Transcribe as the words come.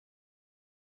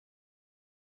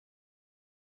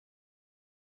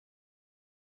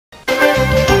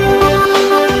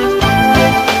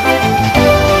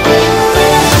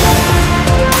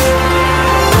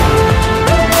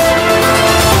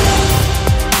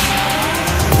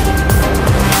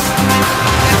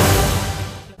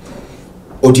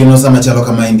Otieno sama chalo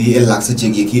kama indi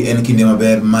seche gi en kinde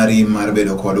maber mari mar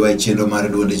bedo kodwa e chenro mar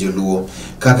Duond Luo.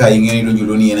 Kaka ing'eyo ni Duond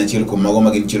Luo ni en achiel kuom mago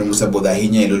magin chenro mosebudho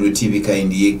ahinya e Lolwe TV ka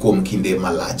indi kuom kinde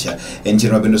malacha. En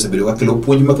chenro mabende osebedo ka kelo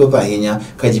puonj mathoth ahinya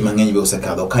ka ji mang'eny be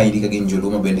osekadho ka indi ka gin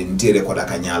joluo mabende nitiere koda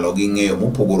kanyalo gi ng'eyo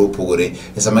mopogore opogore.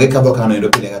 E sama gikadho kano endo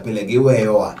pile ka pile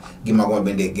giweyowa gi mago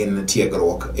mabende gin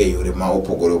tiegruok e yore ma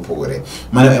opogore opogore.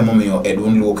 Mano emomiyo e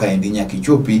Duond Luo ka indi nyaka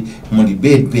ichopi mondo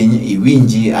ibed piny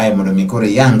iwinji ae mondo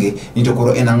mikore yange ni to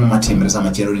koro en ang'o matimre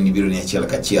sama chenro ni biro ni achiel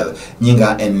kachiel.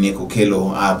 Nyinga en Neko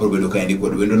Kelo probedo ka indi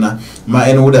kod wendona ma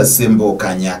en Uda Sembo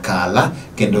Kanyakala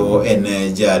kendo en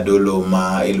jadolo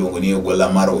ma iluongo ni Ogola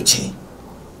Maroche.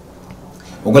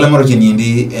 Ogola Maroche ni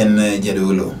indi en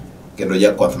jadolo kendo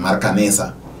jakoth mar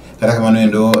kanisa. Kata kamano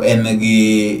endo en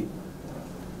gi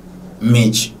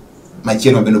mich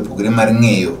machielo bende opogore mar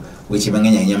ng'eyo weche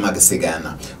mang'eny ahinya mag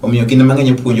sigana. Omiyo kinde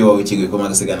mang'eny puonjo weche go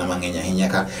mag sigana mang'eny ahinya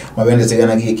ka mabende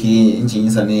sigana gi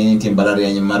nyisa ni nitie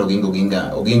mbalariany mar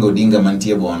Oginga Odinga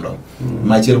mantie Bondo.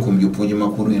 Machiel kuom jopuonj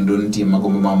makuru endo nitie mago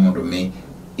ma mondo mi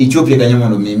ichopie kanyo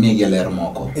mondo mi miye ler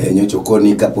moko. Nyocho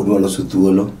koni kapod waloso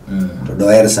thuolo to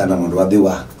doher sana mondo wadhi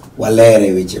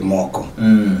walere weche moko.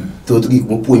 Thoth gik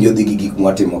mopuonjo dhi gi gik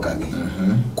mwatimo kagi.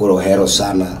 Koro hero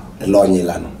sana lony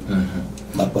ilano.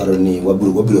 Maparo ni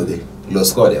wabiro dhi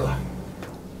los kode wa.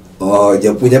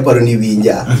 Japuonja paro ni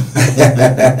winja.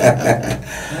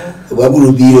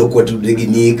 Wabiro biro kwa tudre gi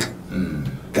Nick.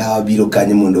 Ka wabiro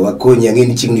kanyo mondo wakonyi. Ang'e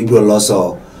ni chieng' ni biro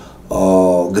loso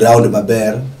ground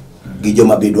maber gi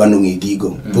joma be dwano ng'e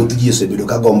gigo. Thoth ji osebedo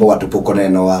ka gombo wa to pok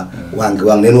oneno wa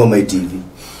wang' neno wa mai TV.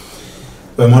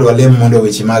 Mondo walem mondo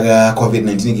weche mag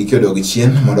COVID-19 gi kiodo gi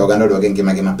chien mondo oganda odog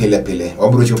ngima gi mapile pile.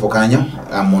 Wabiro chopo kanyo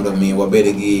mondo mi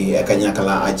wabed gi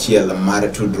kanyakla achiel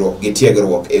mar tudruok gi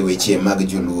tiegruok e weche mag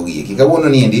joluo gi. Kawuono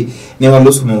ni endi ne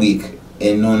waloso mogik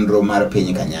e nonro mar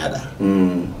piny Kanyada.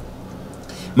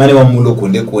 Mane wamulo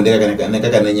kuonde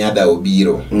kaka ne nyada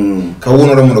obiro.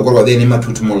 Kawuono ro mondo koro wadhi ni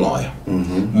matut moloyo.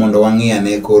 Mondo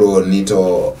wang'iyane koro ni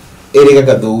to ere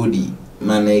kaka Dhoudi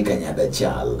mane Kanyada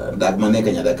chal, dak mane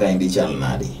Kanyada ka indi chal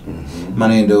nadi.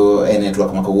 Mano endo en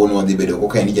network ma kawuono wadhi bedo ko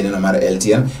ka indi janeno mar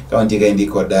LTN ka wantie ka indi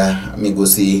kod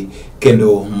migosi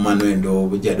kendo mano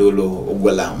endo jadolo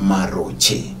Ogola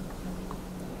Maroche.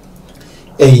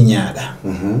 Nyada.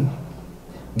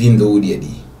 Gin Dhoudi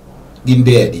adi. Gin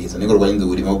de adi. So nekoro wany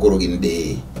Dhoudi ma koro gin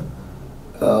de.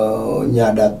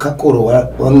 Nyada ka koro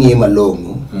wang'ie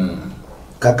malong'o.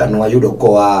 Kaka nwayudo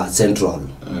koa Central.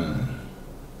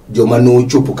 Joma no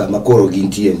chopo kama koro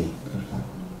gintie ni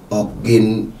ok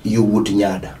gin yowuot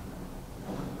Nyada,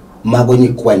 mago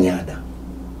nyikwa Nyada,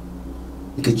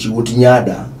 nikech yowuot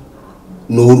Nyada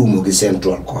norumo gi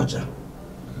Central kocha.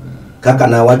 Kaka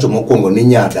na wacho mokwongo ni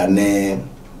Nyada ne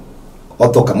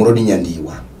otho kamoro ni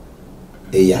Nyandiwa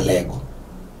e Yalego,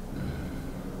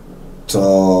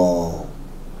 to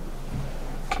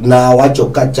na wacho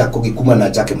kachako gi kuma na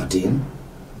chake matin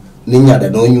ni Nyada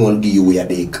nonyuol gi yawuoyi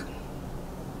adek.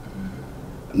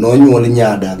 Nonyuol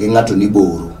Nyada gi ng'ato ni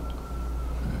Boro.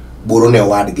 Boro ne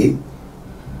wadgi.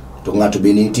 To ng'ato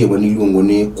be nitie ma niluongo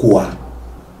ni Kwa.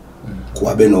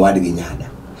 Kwa be no wadgi Nyada.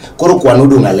 Koro Kwa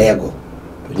nodong' Alego.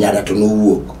 To Nyada to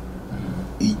nowuok.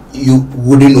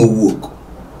 Wuode nowuok.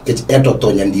 Kech eto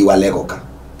to Nyandiwa Alego ka.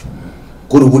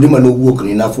 Koro wuode ma nowuok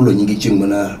ni nafulo nyingi chieng'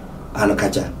 mana an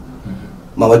kacha.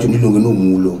 Ma wacho niluongo ni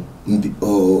Omulo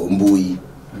Mbui.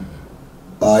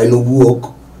 Nowuok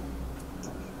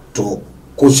to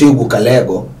kosewuok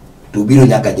Alego to biro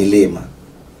nyaka Nyilima.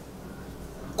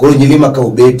 Koro Nyilima ka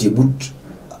obeti but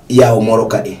yawo moro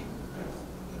ka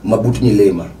mabut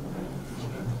Nyilima.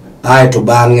 To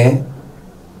bang'e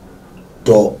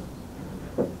to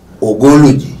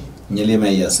ogolo ji Nyilima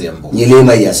ya Sembo.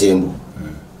 Nyilima ya Sembo.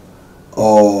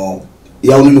 Yawo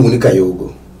niluongo ni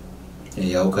Kayogo.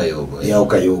 Yawo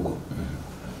Kayogo.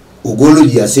 Ogolo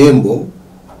ji ya Sembo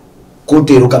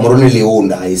kotero kamoro ni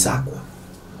Leunda e Sakwa.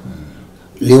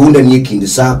 Leunda ni kind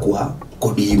Sakwa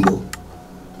kod Imbo.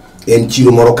 En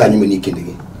chiro moro kanyo mani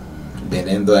kindgi.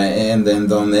 Endo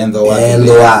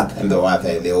wath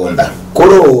e Leunda.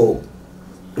 Koro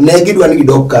ne gidwa ni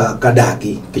gidok ka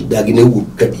dagi, kech dagi ne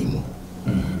wuok Kadimo.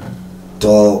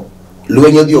 To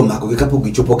lweny odhi omako gi kapok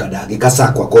gichopo ka dagi ka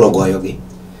Sakwa koro goyogi.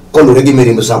 Kolure gi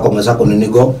mirimbo Sakwa ma Sakwa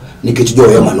nenigo nikech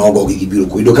joyo manogo gi gibiro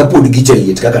kwedo kapod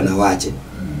gichaliet kaka na wache.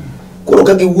 Koro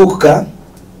ka giwuok ka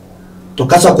to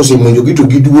kasa kosemonjo gitu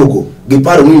giduogo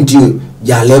giparo ni nitie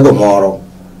jalego moro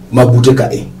mabute ka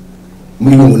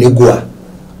miluongo ni Gwa.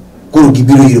 Koro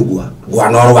gibiro iro Gwa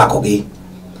norwako gi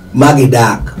magi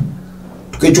dak.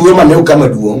 To kechuwe mane kama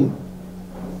duong'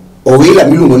 Owila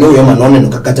miluongo ni Oyoma noneno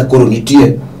kaka koro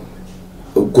nitie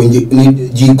konje ni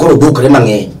ji koro dhokre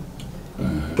mang'eny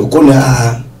to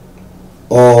kona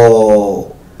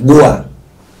gua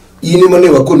ini mane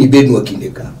wakoni bednwa kinde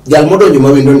ka jal modonjo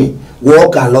mawendo ni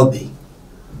wokalo dhi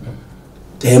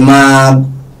tema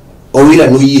owila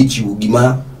no yie chiwo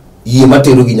gima yie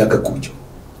matero gi nyaka kucho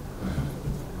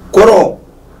koro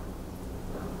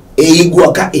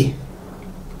igwa ka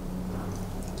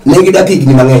negi dakik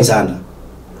ni mang'eny sana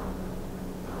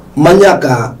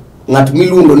manyaka ng'at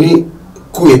miluongo ni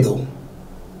kwedho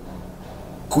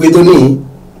ni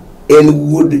en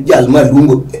wuod jal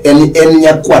maluongo en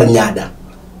nyakwar nyada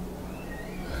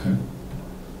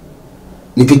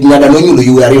nikech nyada nonyuolo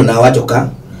yue ariyo na wacho ka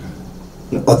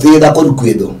othidha kod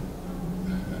kwedho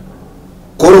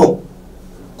koro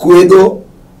kwedho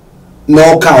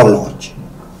nokao loch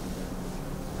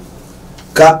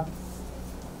ka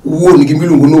wuon gi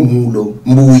miluongo nomulo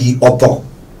mbui otho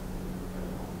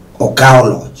okao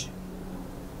loch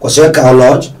kosekao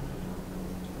loch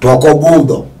to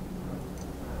okobudho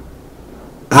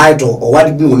aito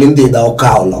owad miluongo ni ndhidha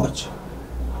okao loch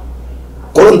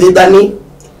koro ndhidha ni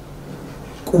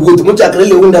wuoth mochakre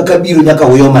Leunda kabiro nyaka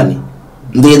Uyomani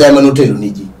ndhidha ema notelo ni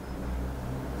ji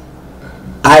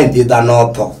ai ndhidha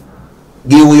notho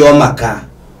gi Uyoma ka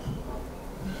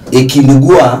e kind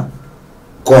Gwa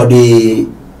kod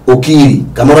Okiri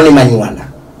kamoro ni Manywanda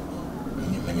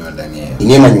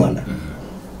ing'e Manywanda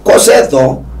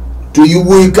kosetho to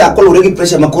yuwuoyi ka kolure gi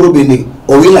pressure makoro bende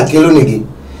Owila kelo negi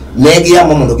negi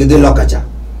amo mondo gidhi loka cha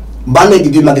bane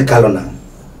gidhi magikalo na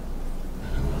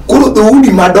kuro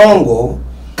dhoudi madongo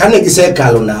kane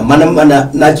gisekalo na mana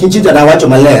na chinchita na wacho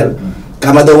maler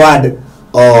kama the word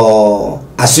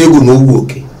asego no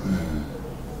wuoke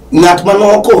ng'at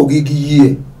manoko gi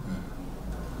yie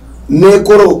ne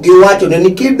koro giwacho ne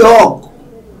ni kidok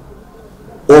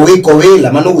owiko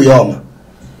Owila mano Uyoma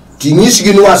ting'is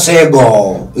gi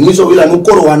nwasego ing'iso Owila no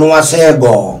koro wan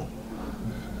wasego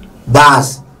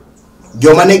bas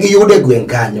joma ne giyude gweng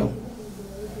kanyo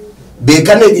be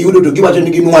kane giyudo to giwacho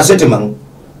ni ginwasete mang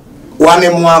wane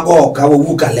mwago ka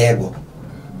wuok alego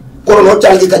koro no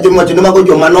chal gi ka joma wacho ni mago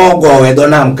joma nogowe dho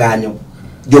nam kanyo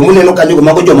jomuneno kanyo go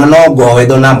mago joma nogowe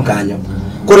dho nam kanyo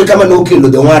koro kama no kelo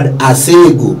the word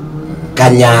asego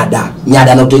Kanyada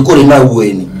nyada no to koro na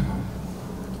wueni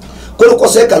koro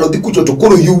kosekalo dhi kucho to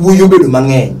koro yuwuoyo bedo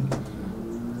mang'eny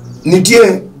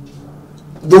nitie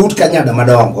dhout Kanyada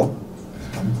madongo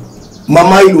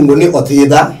mama iluongo ni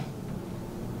Othidha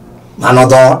mano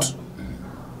dhot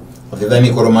Othidha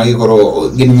ni koro magi koro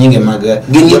gin nyinge mag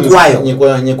gin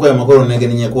nyikwayo makoro ne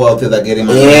gin nyikwa Othidha gere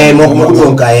moko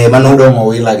dong ka mano dong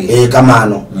Owila gi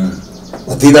kamano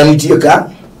Othidha nitie ka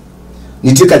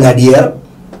nitie Kanyadier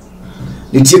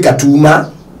nitie Katuma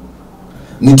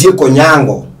nitie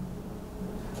Konyango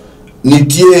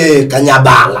nitie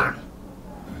Kanyabala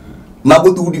mago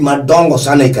dhoudi madongo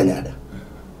sana i Kanyada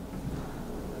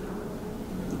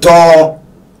to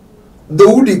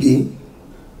dhoudi gi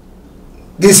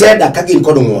giseda ka gin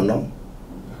kod ng'uono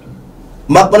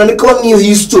makmana ni kwang'iyo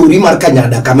history mar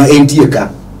Kanyada kama entie ka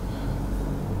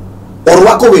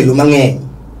orwako welo mang'eny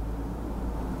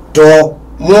to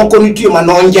moko nitie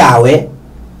manonjawe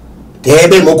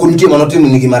tebe moko nitie manotimo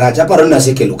nigi marach aparo ni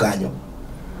nasekelo kanyo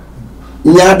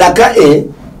nyada ka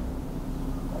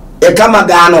kama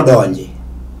gano donje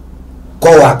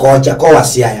kowa kocha kowa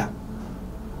Siaya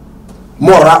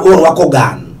orwako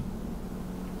gan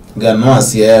no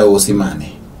Siaya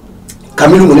Usimane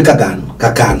kamiluongo ni kakan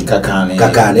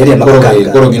area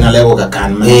makakan koro gina lego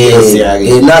kakan ma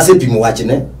Siaya nasepimo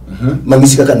wachne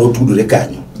mang'isi kaka notudore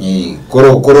kanyo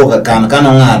koro kakan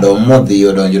kano ng'ado modhi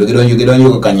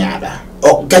gidonjo Kanyada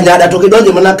Kanyada to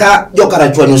gidonjo mana ka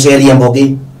jokarachwanyo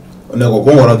oseriembogi onego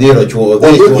kongo no dhiro chuo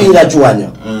rachwanyo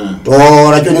to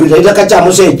rachwanyo rita ka chamo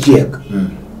osechiek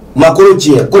makoro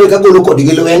chiek koro ka golo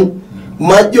kodgi lweny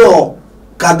ma jo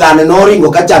kagane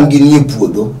noringo ka cham gi nie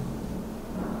puodho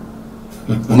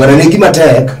umara ne gima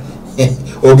tek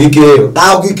ogikeyo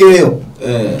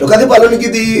to kadhi palo ni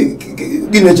gidhi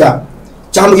gine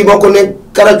cham gi moko ne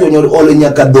karachwanyo ole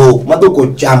nyaka dhok ma dhok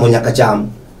ochamo nyaka cham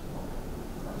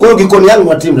koro gikon yang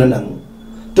watimre nang'o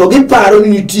to giparo ni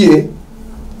nitie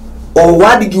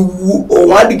owadgi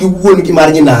wuon gi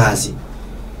mar nyinahasi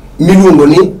miluongo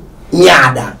ni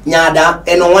nyada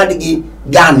en owadgi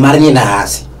gan mar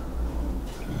nyinahasi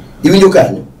iwinjo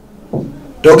kanyo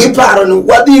to giparo ni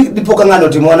wadhi dipo ka ng'ano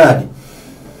timo nade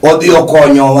odhi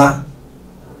okonyowa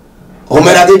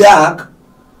omera gidak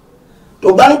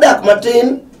to bang' dak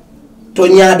matin to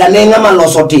nyada ne ng'ama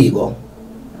loso tigo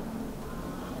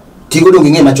dong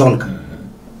ing'e machon ka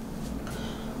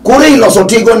koro iloso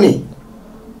tigo ni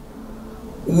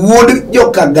wuod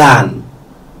jokagan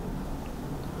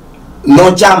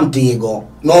no cham tigo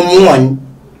no muony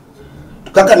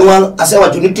kaka nwa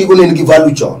asewacho ni tigo ne nigi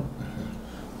value chon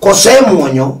kose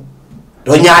muonyo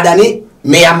to nyada ni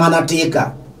miya mana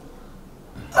tika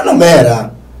ano mera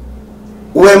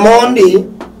we mondi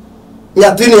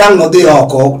nyathini yang no dhi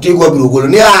oko tigo biro golo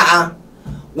ni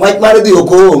wach mar dhi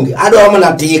oko onge adwa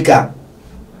mana tika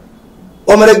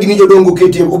omere gini jodongo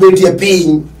ketie obetie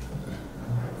piny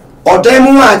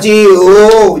otemu wachi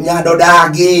nyado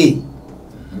dagi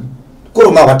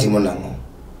koro ma watimo nango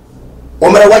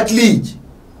omere wach lich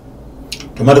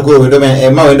to mato ko wendo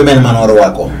men man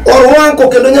orwako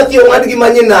kendo nyathi wadgi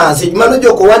manyinasi mano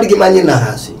joko wadgi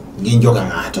manyinasi gin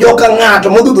joka ng'ato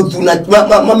modudho thuna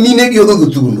ma mine gi odudho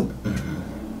thuno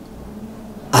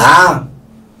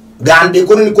gande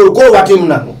koro watimo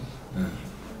nango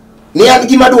ni an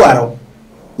gima dwaro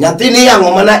nyathi ni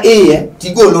yango mana iye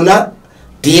tigolo na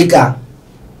tika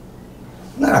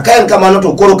na kaen kamano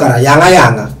to koro kara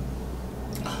yanga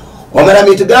omera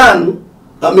mit gan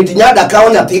mit nyada kawo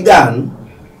nyathi gan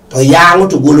to yango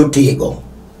to golo tigo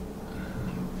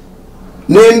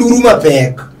ne nduru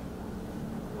mapek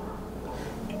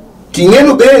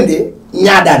tingeno bende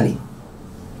nyada ni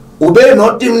ube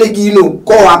no timne gino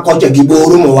ko akocha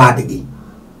giboro mowadgi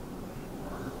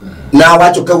na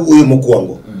wacho ka wuoyo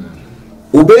mokwongo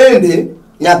ubende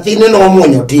nyathine no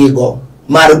muonyo tigo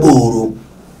mar boro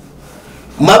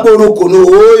maboro kono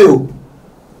oyo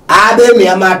abe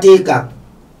miya matika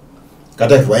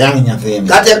kata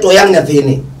to yang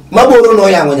nyathini maboro no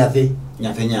yango nyathi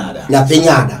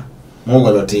nyada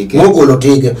mogolo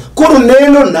tike koro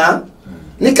neno na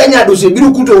ni kanyado se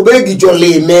biru kuto obegi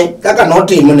jolime kaka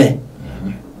notimne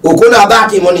okona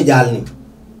abati moni jalni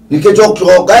nikechok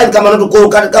to kaen kamano to koro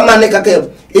kamane kake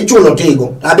ichulo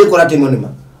tigo abe kora timoni ma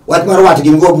wach mar wat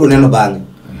gi ngobro neno bange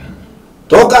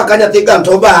to kaka nyathi kan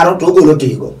to baro to golo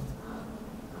tigo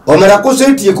omera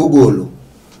kosetieko golo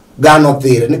gano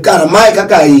thire ni kara mai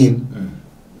kaka in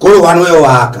koro wan we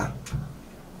waka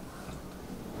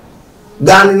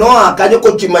gan no akajo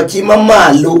ko chima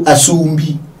malo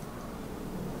asumbi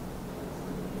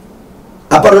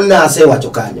aparo na ase wacho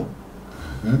kanyo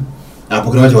apo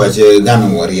kuna wacho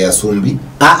gano wari asumbi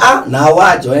na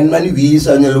wacho en mani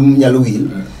visa nyalo wil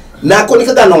na koni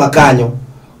ka gano ngakanyo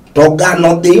to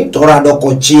gano di to rado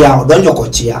ko chia donjo ko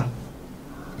chia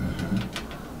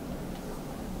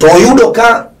to yudo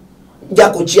ka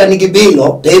jako chia nigi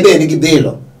bilo tebe nigi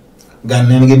bilo gan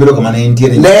ne nigi bilo kama ne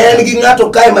intiere ne nigi ngato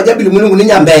kai majabilu mulungu ni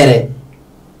nyambere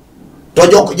to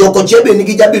joko chebe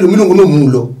nigi jabilu mulungu no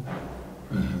mulo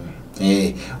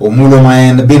omulo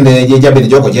maen binde je jabede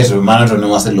joko jesu mana to ne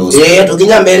waselos to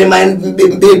ginyambere maen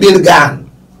bin gan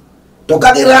to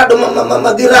ka girado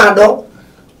magirado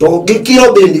to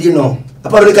gikiro bindi gino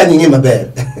aparo ni kanyinyi maber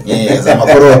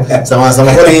sama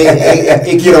koro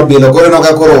ikiro bilo koro no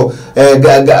ka koro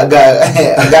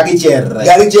ga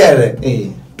gichere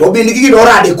to bindi gino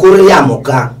rade koro yamo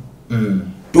ka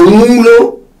to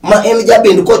mulo ma en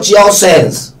jabende ko chia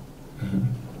sense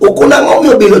okuna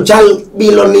ngomyo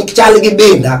bilo ni chal gi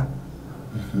benda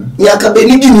nyaka be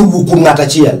ni gini wuku ngata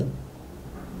chiel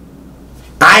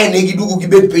ai ne gidugu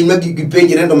gibet piny ma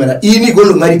gipenje rendo mera ini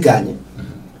golo mari kanye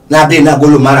na be na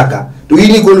golo maraka to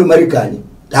ini golo mari kanye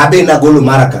ta be na golo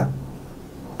maraka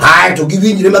ai to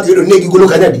givinjire ma kedo ne gigolo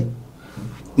kanyadi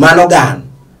mano gan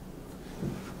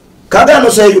kaga no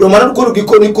sai yudo mano koro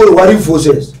gikoni koro wari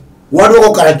forces wado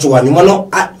ko kara chwanyu mano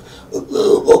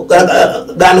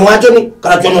gan wacho ni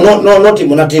kara chwanyu no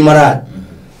timo na timara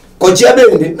ko chia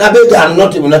bende na be gan no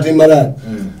timo na timara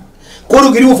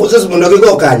koro giri forces mondo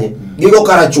gigo kanye gigo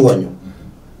kara chwanyu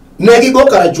ne gigo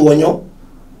kara chwanyu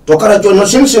to kara chwanyu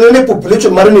simsine ne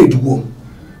population mar ne duong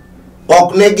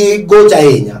ok ne gigo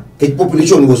chahinya the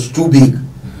population was too big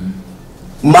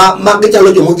ma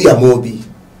gichalo jo modhi amobi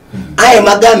aye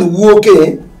magan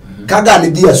wuoke ka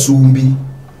gan dia sumbi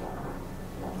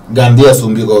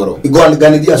goro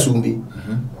gan dia sumbi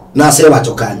na se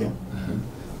wacho kanyo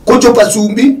kocho pa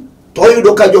sumbi to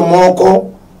yudo ka jo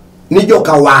moko ni jo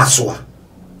kawaswa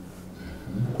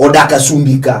odaka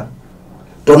sumbika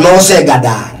to no se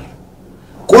gadar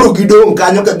koro gidong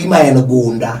kanyo ka gima en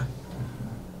gunda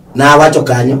na wacho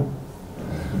kanyo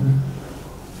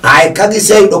ai ka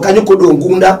giseyudo kanyo kodong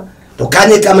gunda to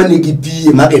kanye kama nigi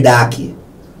pie magedaki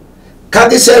ka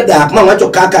gisedak ma wacho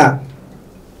kaka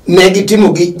ne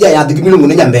gitimo gi jayadh gi miluongo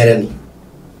ni nyambere ni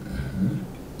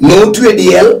no twe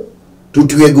diel to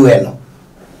twe gweno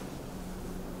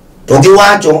to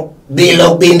giwacho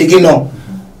bilo bindi gino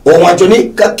owacho ni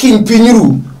ka kiny piny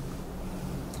ru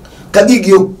ka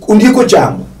gigi ondieko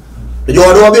chamo to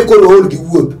jowadwa be koro ol gi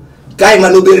wuoth kae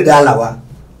manobed dalawa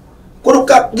koro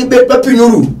ka gibet ma piny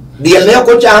ru diel ne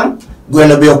ok ocham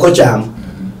gweno be ok ocham.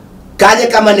 Kanye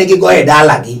kama ne gigoe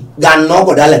dalagi, gan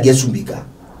nogo dalagi e Sumbika.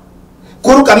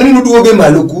 Koro kamini nuduoge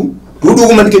maluku,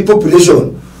 nuduogo man nikech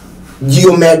population. Ji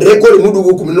omedre koro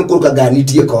nuduogo kumino koro ka gan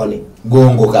nitie koni.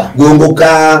 Gongo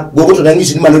to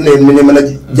nangisi ni mane mana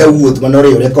jawuoth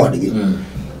manoreyore kodgi.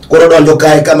 Koro donjo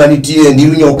kae kama nitie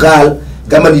ndiru nyokal,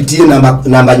 kama nitie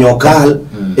namba nyokal,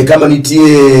 e kama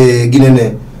nitie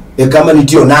ginene, e kama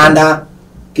nitie onanda,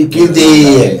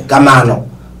 kikidhi kamano.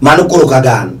 Mano koro ka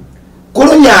gan.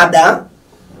 Koro nyada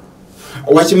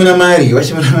wachimina mari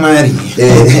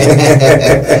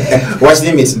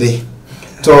wachni mitde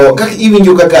to kaka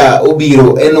iwinjo kaka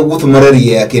obiro en wuoth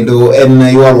mararia kendo en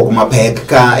ywaruok mapek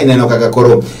ka ineno kaka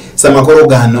koro sama koro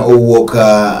gan owuok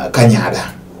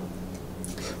Kanyada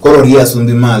koro ria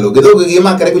sumbi malo gedho gi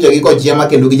makare kucha gi kochiama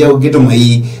kendo gijago keto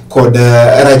mai kod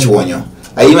rachuonyo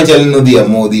ai machal no dia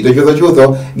modi to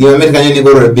chutho gima met kanyo ni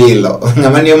koro bilo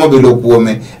ngama ni mobilo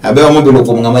kuome abe mobilo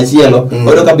kuom ngama chielo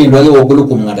odo ka bindo gi obilo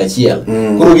kuom ngata chiel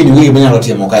koro gidi wi manyalo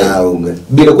timo kai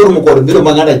bilo koro mokor bilo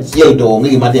ngata chiel to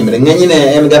ngi matimre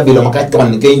nganyine en ga bilo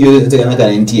makaton kenjo tegana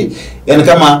kana entie en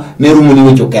kama ne rumo ni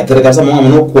wecho kethre kasa mo ngama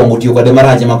no kuongo tiyo kode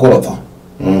maraje makoro tho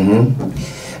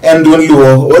en Duond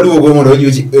Luo waduogo mondo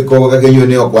yuchi ko kaka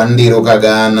yone okwan ndiro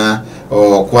kagana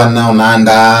o kwana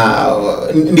onanda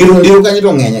ndiru kanyo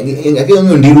to ng'eny akelo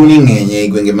ndiru ni ng'eny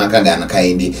gwenge makagana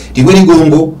kaindi tigweni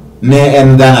gongo ne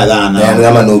en dana en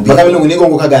ngama no bi baka bilungu ni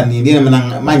gongo kagani ndine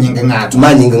manyinga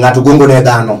ng'ato gongo ne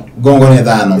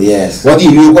dhano yes wadi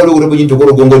yu ko lugro bunyi to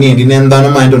koro gongo ni ndine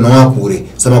dhano mando no akure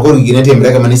sama koro gine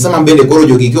temre kama ni sama bende koro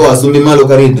jogi ko asumbi malo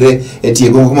karidre e tie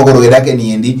gongo kuma koro gedake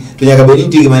ni endi to nyaka beni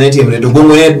tigi mane temre to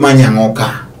gongo ne manyangoka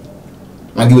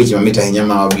magi weche mamita hinya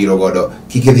ma wabiro godo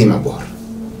kikidhi mabor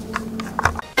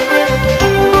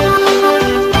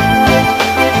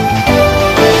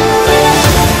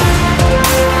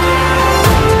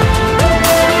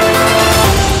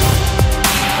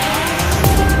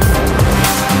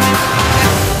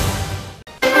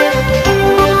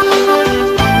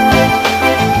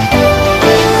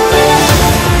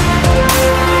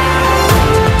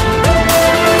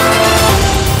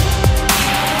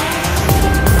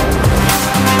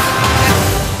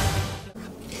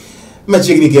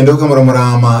machiegni kendo kamoro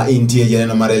morama intie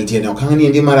janeno mar LTN okang'ni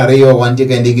endi mar ariyo wantie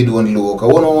kaendi gi Duond Luo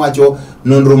kawuono wacho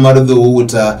nonro mar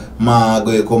dhout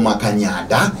magoeko ma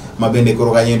Kanyada ma bende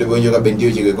koro kanyo endo bonjo ka bende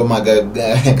weche goeko mag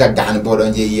kagan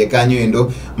podonje iye kanyo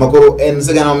endo makoro en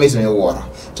sigana mamit miwuoro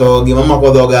to gima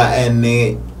mako dhoga en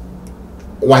ni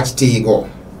wach tigo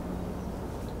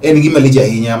en gima lich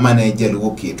ahinya mane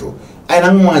jaluo keto en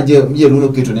ang'o ma jaluo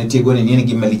keto ne tigo ni en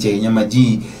gima lich ahinya ma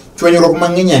ji chwanyruok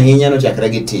mang'eny ahinya nochakre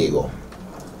gi tigo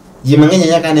ji mang'eny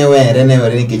nyaka ne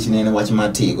were nikech ne en wach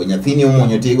mar tigo nyathini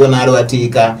omuonyo tigo narwa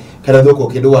tika kata dhok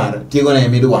ok idwar tigo ne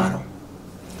midwaro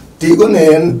tigo ne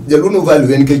en jaluo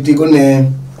value nikech tigo ne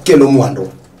kelo mwandu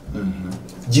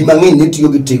ji mang'eny ne tiyo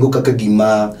gi tigo kaka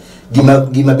gima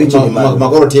beche ni ma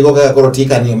koro tigo kaka koro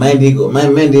tika ni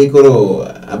maendi koro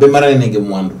abe marane nigi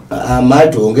mwandu ma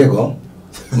to onge go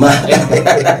ma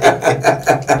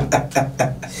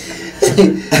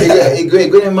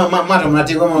igwe mara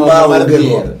mnatigo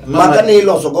maka ne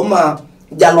iloso go ma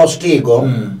jalos tigo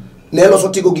ne loso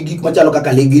tigo gi gik machalo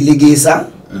kaka ligisa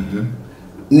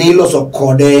ne iloso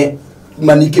kode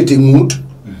manikete ng'ut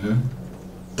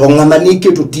to ng'ama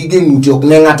niketo tige ng'ut ok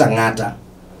ne ng'ata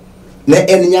ne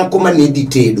en nyako mane dhi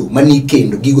tedo mane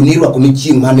kendo gigo ne irwako ni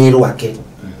chieng mane irwake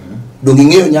dong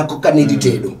ing'eyo nyako ka ne dhi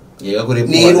tedo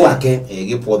ne irwake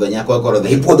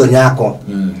ipuodho nyako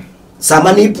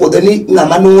sama ni puodho ni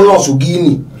ng'ama noloso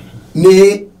gini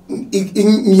ne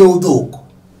ing'iewo dhok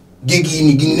gi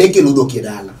gini ne kelo dhok e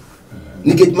dala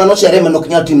nikech mano shere manok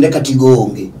nyal timre ka tigo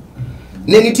onge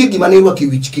ne nitie gima ne irwako e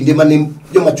wich kinde mane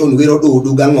joma chon wero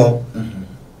dodo gang'o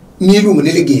niluongo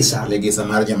ni ligisa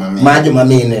mar joma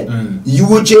mine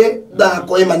yuoche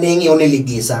dhako ema ne ng'iewo ne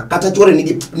ligisa kata chwore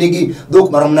nigi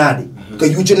dhok marom nade ka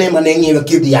yuoche ne ema ne ng'iewo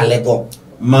kidhi alego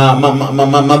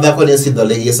ma dhako ne sidho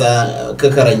ligisa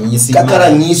kaka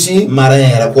ranyisi mar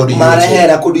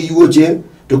hera kod yuoche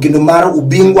to kendo mar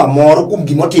ubingwa moro kuom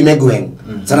gimotime gweng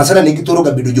sana nigi thoro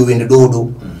ga bedo jowende dodo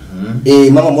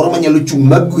mama moro manyalo chung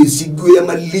magwesi gweya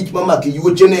malich mamake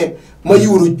yuoche ne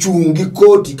mayuro chung gi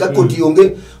koti ka koti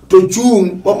onge to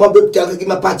chung mabechaka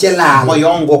gima pache lal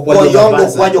moyongo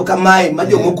kwajo kamae ma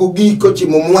jomoko giko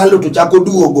chimo mwalo to chako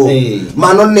duogo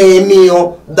mano ne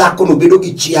miyo dhako no bedo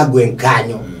gi chia gweng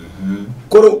kanyo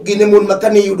koro gine mon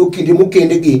makane yudo kinde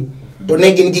mokende gi to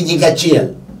ne gin gi jinga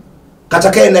chiel kata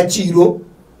ka en chiro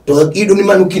to ido ni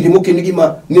mano kinde mokende gi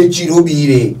ma ne chiro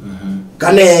bire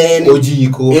kane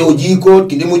ojiko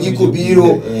kinde mojiko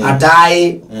biro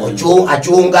atae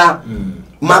achunga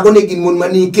mago ne gin mon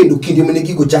mani kendo kinde mane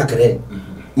gigo chakre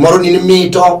moro ni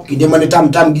mito kinde mane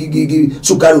tam gi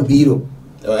sukari biro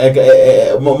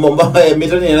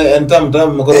mito ni en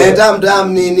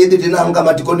tam ni dhi nam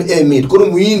kama tikoni mit kono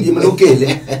muindi mano kele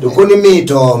to koni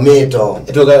mito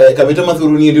to kamito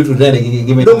mathuru ni ndio tudane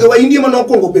gi mito donge waindi mano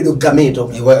kongo bedo kamito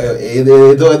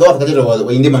do katero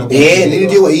waindi mano ni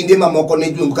ndio waindi mamoko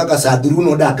ne jum kaka sadhuru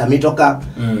no da kamito ka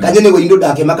kanye ne waindo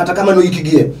dake makata kama no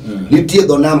ikigie nitie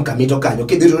do nam kamito kanyo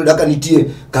kidhiro daka nitie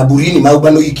kaburini ma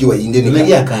ubano iki wainde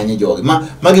ni ya kanye jogi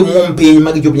magi mumpiny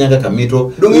magi jop nyaka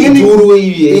kamito turu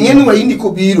ingeni waindi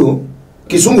kobiro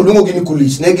kisungu lungo gini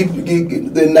kulis ne gi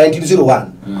 1901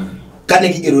 kane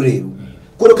gigero reru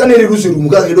koro kane reru serum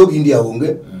ka gidogi India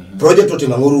onge project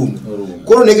otema ngorum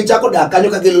koro ne gichako da kanyo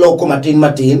ka giloko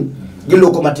matin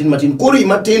giloko matin koro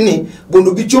imatin ni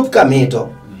bondo gichop kamito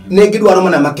ne gidwaro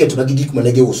mana market ma gik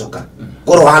mane giuso ka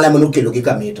koro hala mano kelo gi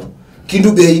kamito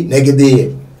kindu bei ne gidhiye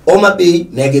oma bei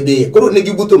ne gidhiye koro ne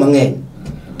gibutho mang'eny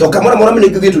to kamoro moro ne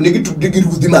gidhiye to ne gitudde gi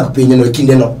rudhi mag piny no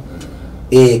kinde no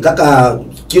kaka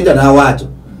kinda na wacho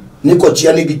ni ko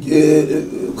chia ni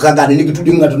kaga ni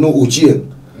gitudi ngato no ochieng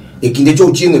kinde cho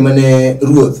ochieng mane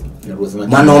ruoth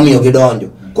mano miyo gidonjo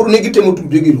koro ne gitemo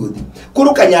tudde gi ruoth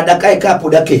koro Kanyada kae ka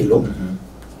poda kelo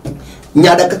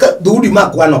nyada kaka Dhoudi ma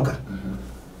kwano ka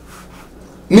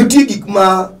nitie gik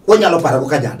ma wanyalo paro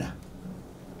Kanyada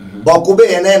boko be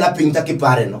ena piny ta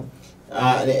kipare no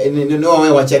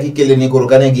no wachaki kele ni koro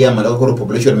kane gi amalo koro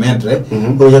population mentre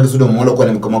koro jagi sudo molo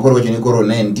kone kama koro chini koro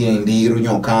ne ntie ndiru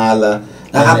nyokala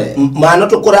mano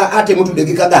to kora ate mutu de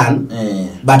gi kagan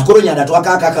but koro nyada to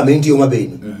aka menti o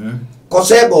mabeni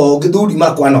kosego gi Dhoudi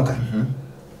ma kwano ka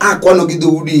kwano gi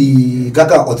Dhoudi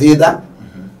kaka Othidha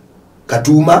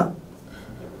Katuma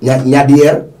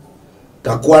Nyadier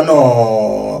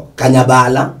kakwano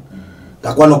Kanyabala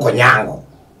kakwano Konyango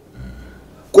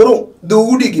koro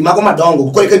Dhoudi gi mago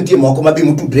madongo koro nitie moko mabi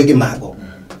mutudre gi mago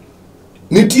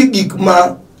nitie gik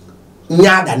ma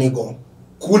nyada nigo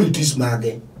qualities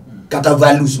mage kata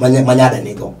values ma nyada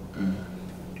nigo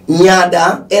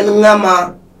nyada en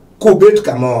ng'ama kobet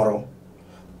kamoro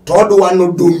to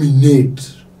odwano dominate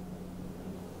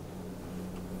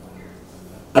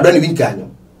adwani winy kanyo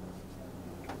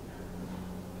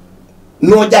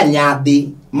no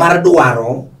janyadhi mar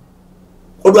dwaro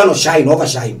odwano shine over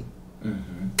shine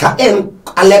ka en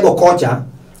alego kocha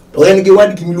to en gi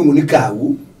wadgi miluongo ni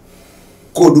kawu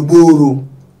kod boro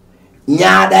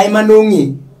nyada ema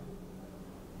nong'i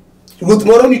ruoth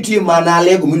moro nitie mana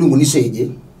alego miluongo ni seje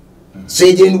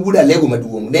en wuod alego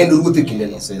maduong' ne en ruoth e kinde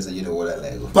no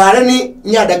pare ni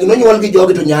nyada gi nonyuol gi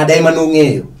jogi to nyada ema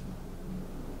nong'eyo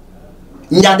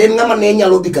nyada en ng'ama ne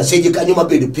nyalo dhi ka seje kanyo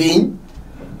mabed piny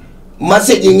ma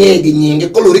seje ng'eye gi nyinge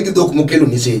kolore gi dhok mokelo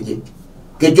ni seje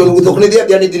ke jon wuthok ne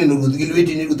dia ni dine ruoth gi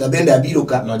lweti ni ruoth bende abiro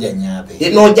ka no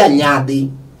janyadhi no janyadhi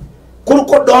koro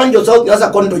kodonjo South Nyasa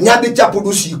kon to nyadhi chapo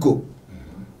dusiko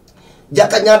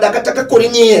Kanyada kata ka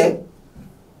koringie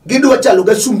gidwa chalo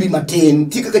ga sumbi matin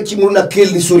tika ka chimuru na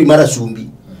kel ni suri mara sumbi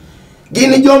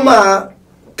gini joma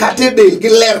katebe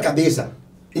giler kabisa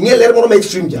inge ler moro ma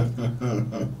extreme ja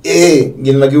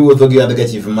gin magi wuotho gi adaka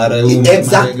chief mara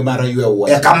yuewo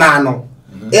kamano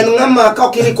en ng'ama ka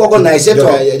okiri kogo na iseto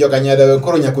jo Kanyada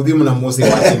koro nyakudhi mna musi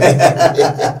wachi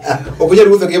okuja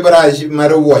ruotho gi brush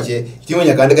mar wuoche timo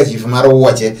nyaka andika chief mar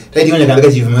wuoche to timo nyaka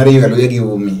andika chief mar yuewo gi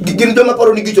umi gin joma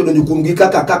paro ni gicho donjo kuom gi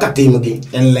kaka timgi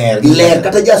en ler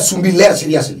kata ja sumbi ler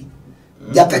seriously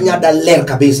Kanyada ler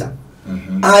kabisa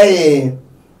ai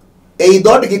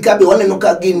dhood gi kabe waneno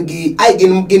ka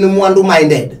gin mwandu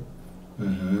minded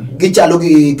gichalo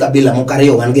gi kabila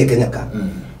mokariyo wan gi Kenya ka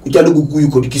kuchalo gi Kuyu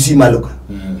kod Kisii malo ka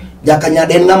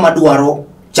Kanyada en ng'ama dwaro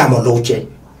chamo luche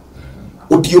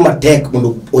otiyo matek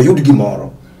mondo oyud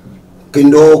gimoro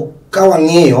kendo ka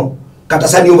wang'iyo kata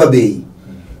sani Homa Bay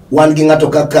wan gi ng'ato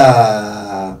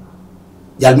kaka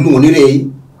jal miluongo ni Rei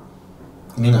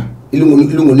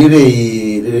iluongo ni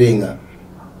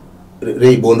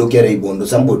Rei Bondo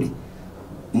somebody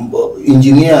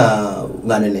engineer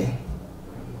ng'anene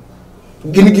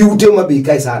gin gi ute Homa Bay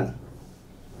kae sana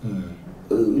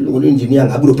iluongo ni engineer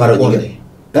abiro paro nyinge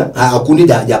akundi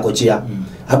jakochia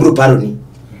abiro paro ni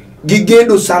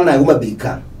gigedo sana Homa Bay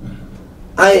ka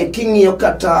king'iyo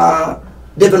kata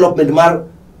development mar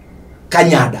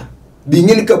Kanyada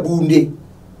bing'eni kabunde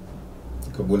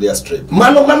ya strip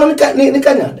mano ni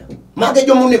Kanyada mage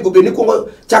jomo nego be ni kongo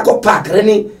chako pakre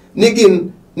ni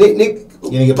gin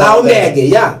ni pau ndege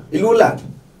ya ilula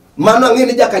mano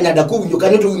ang'eni Kanyada kuwinjo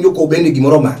kanyo to winjo ko bende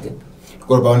gimoro make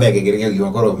koro pau ndege giri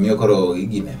gima koro miyo koro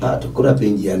igine to koro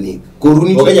penji yani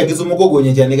koruni oke ja Kisumu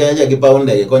kogonye chani ka ja gi pau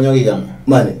ndege konyo gi gamo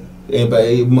mane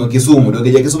Kisumu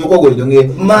donge Kisumu kogo donge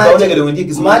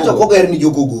macho koger ni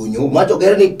jogo gonyo macho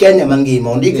ger ni Kenya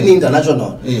mangima ondiki ni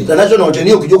international to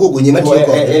ni ok jogo gonyo matiyo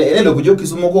ko lo kujo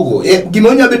Kisumu kogo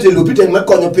gimonya bete lo piten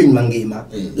makonyo piny mangima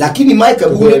lakini mai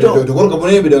kabunde to koro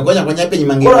kabunde bedo konya piny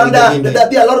mangima koro da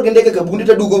bi alor gende ke kabunde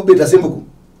to dugo beta sembuku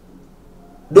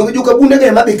donge jo kabunde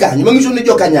ge mabi kanyo mangiso ni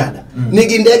jo Kanyada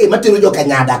nigi ndege matero jo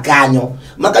Kanyada kanyo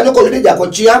makanyo ko yude jako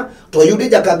chia to yude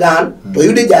jakagan to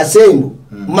yude jasembu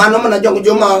mano mana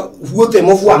joma wuothe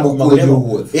mofwambo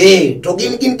kuonde to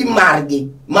gin margi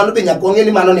mano be nyakonge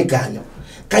ni mano ni kanyo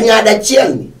Kanyada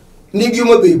chiel ni nigi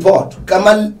mo be port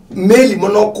kama meli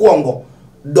mono kuongo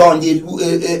donje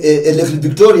Lake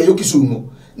Victoria yo Kisumu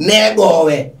ne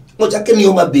gowe mochake ni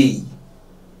Homa Bay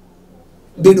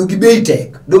bedo gi bei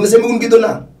tek do meseme un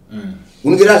gidona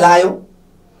un gira layo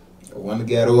wan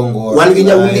gi arongo wan gi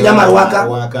nyamarwaka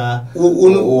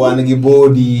wan gi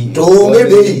bodi to nge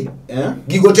bei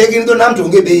gigo te gin do nam to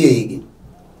nge bei yegi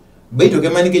bei to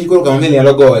kema nikech koro kama meli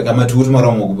alo gowe kama tut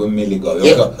maromo go meli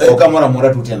gowe o kama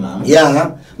mora tute nam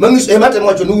ya mangis e mate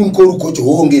mocho nun koru kocho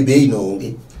onge bei no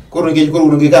onge koro nikech koro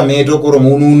ungi kameto koro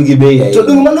un gi bei to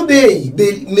dum mano bei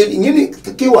meli ngini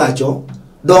kiwacho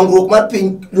dongruok mar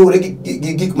piny lure gi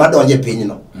gik madonje piny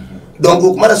no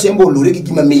dongruok mar asembo lure gi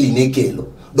gima meli ne kelo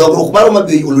dongruok mar Homa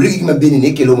Bay lure gi gima beni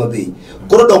ne kelo Homa Bay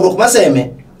koro dongruok mar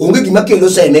seme onge gima kelo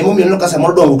seme mo mieno kasa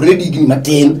moro dongruok ne digni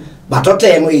matin bato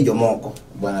temo e jomoko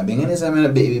bwana bingene seme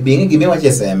bingi gime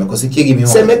wache seme kosikie gime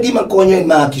seme gima konyo en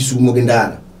ma Kisumu gi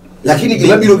ndara lakini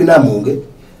gima biro gi namonge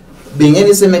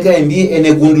bingene seme ka mbi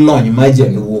ene gund lony ma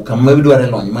jaluo kama bidware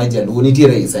lony ma jaluo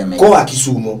nitiere i seme ko wa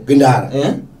Kisumu gi ndara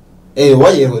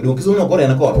wayero do Kisumu kore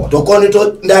na korwa to koni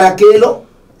to ndara kelo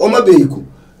Homa Bay ku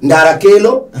ndara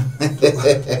kelo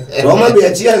Homa Bay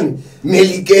achiel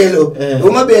meli kelo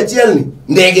Homa Bay achiel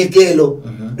ndege kelo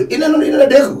ina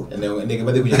deko ndege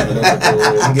bade kuja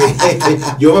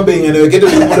Homa Bay ngene keto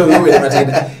modo wewe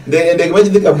matenda ndege maji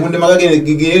dika bunde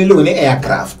magage gelo ni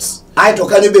aircraft ai to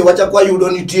kanyo be wacha kwa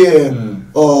yudo nitie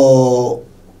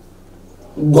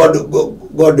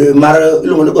god mar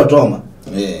lungo ni Gotoma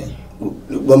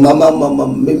mama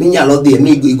minyalo dhi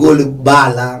mi igol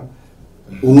bala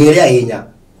ungere ahinya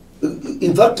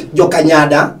in fact jo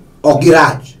Kanyada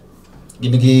ogiraj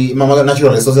gin gi mama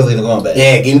natural resources in go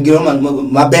maber gin gi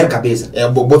maber kabisa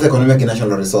both economic and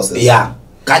natural resources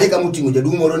kaje kamutingo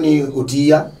jadu moro ni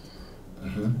Otia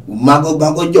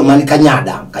mago jo man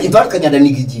Kanyada in fact Kanyada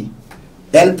nigi ji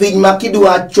en piny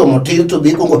makidwa chomo til to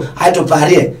bi kongo hai to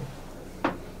parie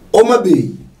Homa Bay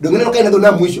dongene no kaina do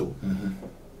na mwisho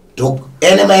to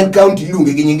ene ma en county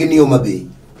lunge gi nyingi ni Homa Bay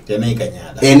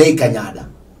ene Kanyada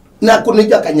na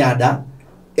kunija Kanyada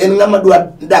en ngama dwa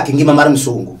dak ngima mar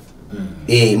msungu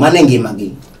mane ngima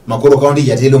gi makoro county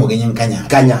jatelo mo gi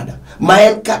Kanyada ma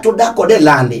en kato dako de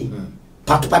landi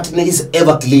pat ne is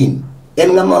ever clean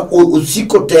en ngama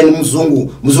usiko ten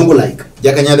mzungu like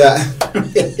Kanyada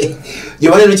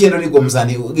jomane no chenro ni kuom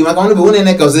sani gima kamano be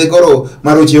unene ka osekoro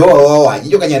maruchi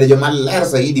jo Kanyada jo maler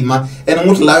saidi ma en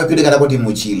mut lawe kide kada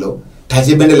kotimo chilo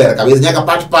tache bende ler kabisa nyaka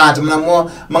pat mnamo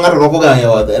mangato roko ga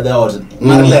the ot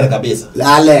mar ler kabisa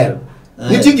la ler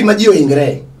nitie gima ji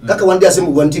oingre kaka wan dia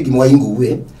semu wan tie gima waingo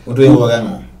we uto yewa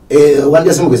gano wan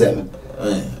dia semu geseme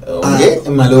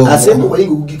malo asemu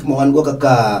waingo gik ma wan go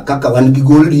kaka wan gi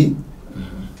goldi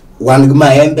wan gi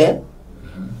maembe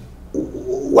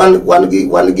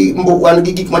wan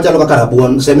gi gik machalo kaka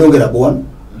rabuon seme onge rabuon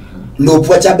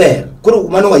lopwa chaber koro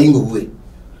mano waingo we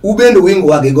ubendo wingo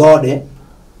wage gode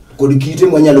kod kite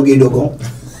mwanyalo gedo go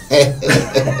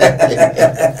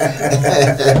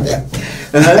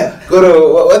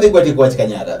koro wadhi kwach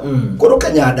Kanyada koro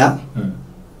Kanyada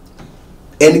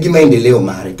en gi maendeleo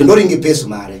mare kendo ringi pes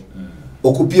mare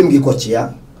okupiem gi Kochia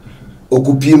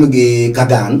okupiem gi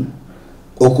Kagan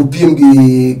okupiem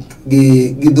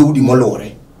gi Dhoudi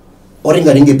molore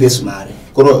oringa ringi pes mare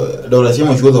koro dola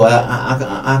chemo chuodho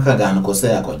Kagan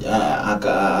kosea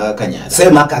Kanyada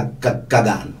sema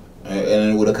Kagan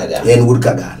en wud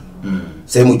Kagan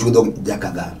semo chudo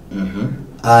Kagan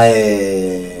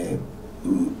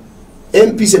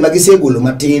MP se magisegolo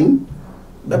matin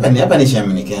hapa ni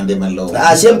shem ni kende malo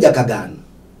shem Kagan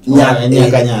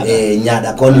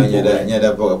nyada koni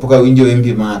nyada poka winjo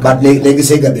MP ma but ne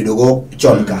gisega bedo go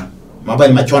chonka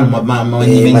mabali machon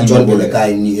machon bole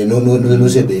kai ni no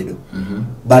se bedo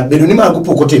but bedo ni mago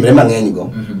poko timre mang'eny go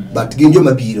but gin jo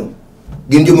mabiro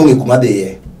gin jo monge kuma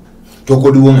dhiye to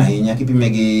koduong ahinya kipime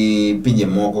gi pinje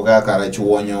moko kaka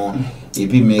Karachuonyo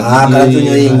ipime gi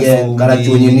Karachuonyo inge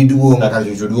Karachuonyo ni duong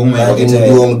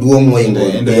duong moingo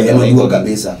eno duong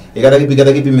kabisa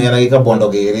ikata kipime gi Kabondo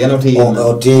gere eno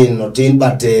tin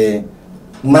but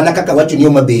mana kaka wacho ni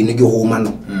Homa Bay nigi huma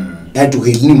no to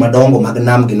hidni madongo mag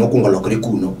nam gi nokungo lokre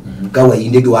kuno ka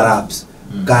wainde gi Arabs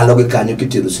kalo gi kanyo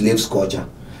kitero slaves kocha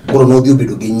koro no dhi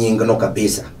bedo gi nying no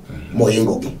kabisa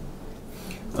moingo gi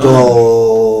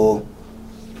to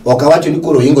okawacho ni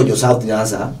koro ingo jo South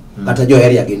Nyanza kata jo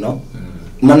area gi no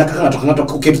mana kaka ngato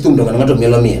koket thum donga ngato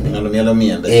mielo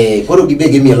miende koro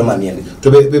gibege mielo mamiende to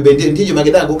be nitie joma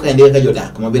gidago kaende ka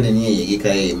jodak ma bende nie yegi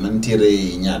kae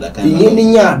mantiere nyada ka ni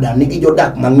nyada nigi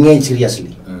jodak mang'eny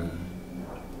seriously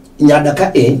nyada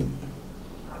ka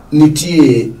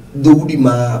nitie Dhoudi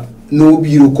ma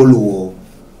nobiro koluwo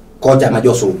kocha ma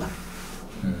josuba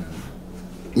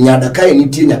nyada ka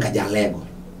nitie nyaka jalego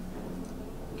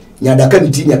nyada ka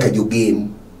nitie nyaka jogem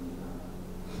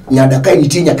nyada ka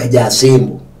nitie nyaka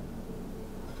jasembo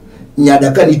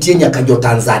nyada ka nitie nyaka jo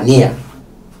Tanzania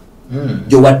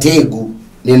jo wategu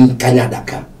nen Kanyada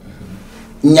ka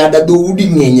nyada Dhoudi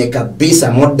ng'enye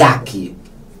kabisa modaki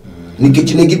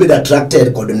nikech ne gibedo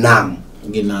attracted kod nam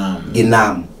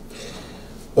ginam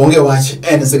onge wach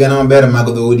en sigana maber mag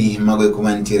Dhoudi mago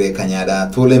kuma nitiere Kanyada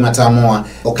thule matamoa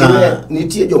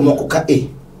nitie jomoko ka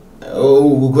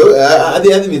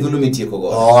adhi midhulu mitieko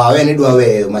go awe ni dwa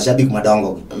we mashabik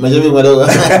madongo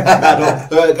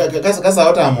kasa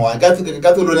otamoa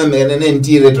ka thulu ne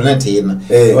nitiere to ne tin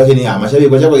wacho ni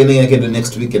mashabik wachako gine kendo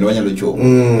next weekend wanyalo chopo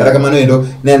kata kamano endo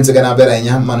ne en sigana maber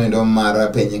ahinya mano endo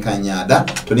mar penye Kanyada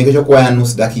to nikech okwaya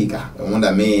nus dakika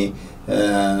mondo mi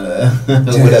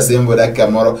Wuoda sembo dakika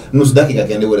moro nus dakika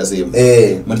kende wuoda sembo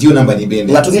mantiyo namba ni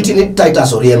bende ng'ato niti ni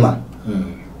Titus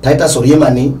Oriema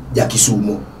ni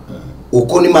jakisumo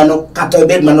okoni mano kata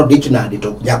bed mano dictionary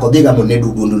to nyako dhiga mo ne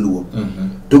Duond Luo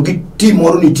to gi team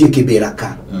moro nitie Kibera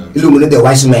ka iluongo ne the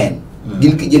wise man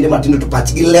gin kijende matindo to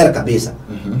pach gi ler kabisa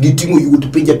gitingo yuto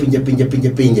pinje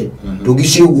to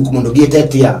gisewuok mondo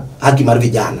gietetia haki mar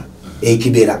vijana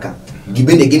Kibera ka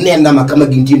gibende ginenda makama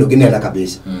gintino ginenda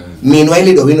kabisa minwa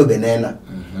ilido wino benena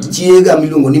chiega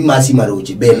miluongo ni Masi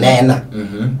Marochi benena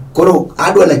koro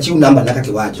adwa na chiu namba naka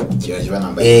kiwacho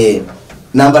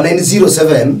namba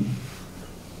 907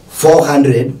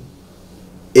 400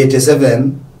 87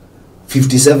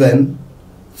 57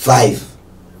 5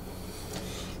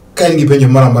 kain gi penjo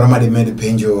mara madi med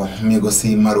penjo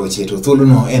migosi Marochi to thulu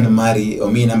no en mari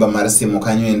omi namba mar simu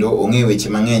kanyo endo onge weche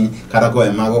mang'eny kata ko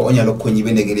e mago onyalo konyi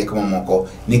bende gi rieko mamoko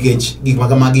nikech gik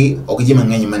makamagi ok ji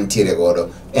mang'eny mantiere godo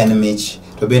en mich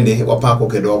to bende wapako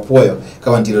kendo wapuoyo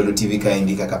ka wantiere Lolwe TV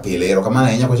kaendi kaka pile erokamano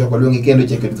ahinya kochako luongi kendo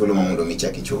cheke thuolo mondo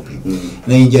michaki chopi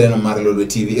ne injere no mar Lolwe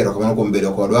TV erokamano kuom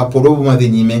bedo kodwa pod madhi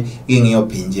nyime gi ng'iyo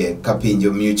pinje ka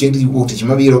pinjo miyo chieng' tich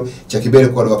mabiro chaki bedo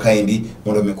kodwa kaendi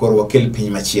mondo mikoro wakel piny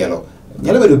machielo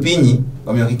nyalo bedo pinyi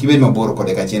omiyo kik ibed mabor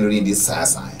kode ka chenro ndi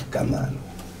sasa kamano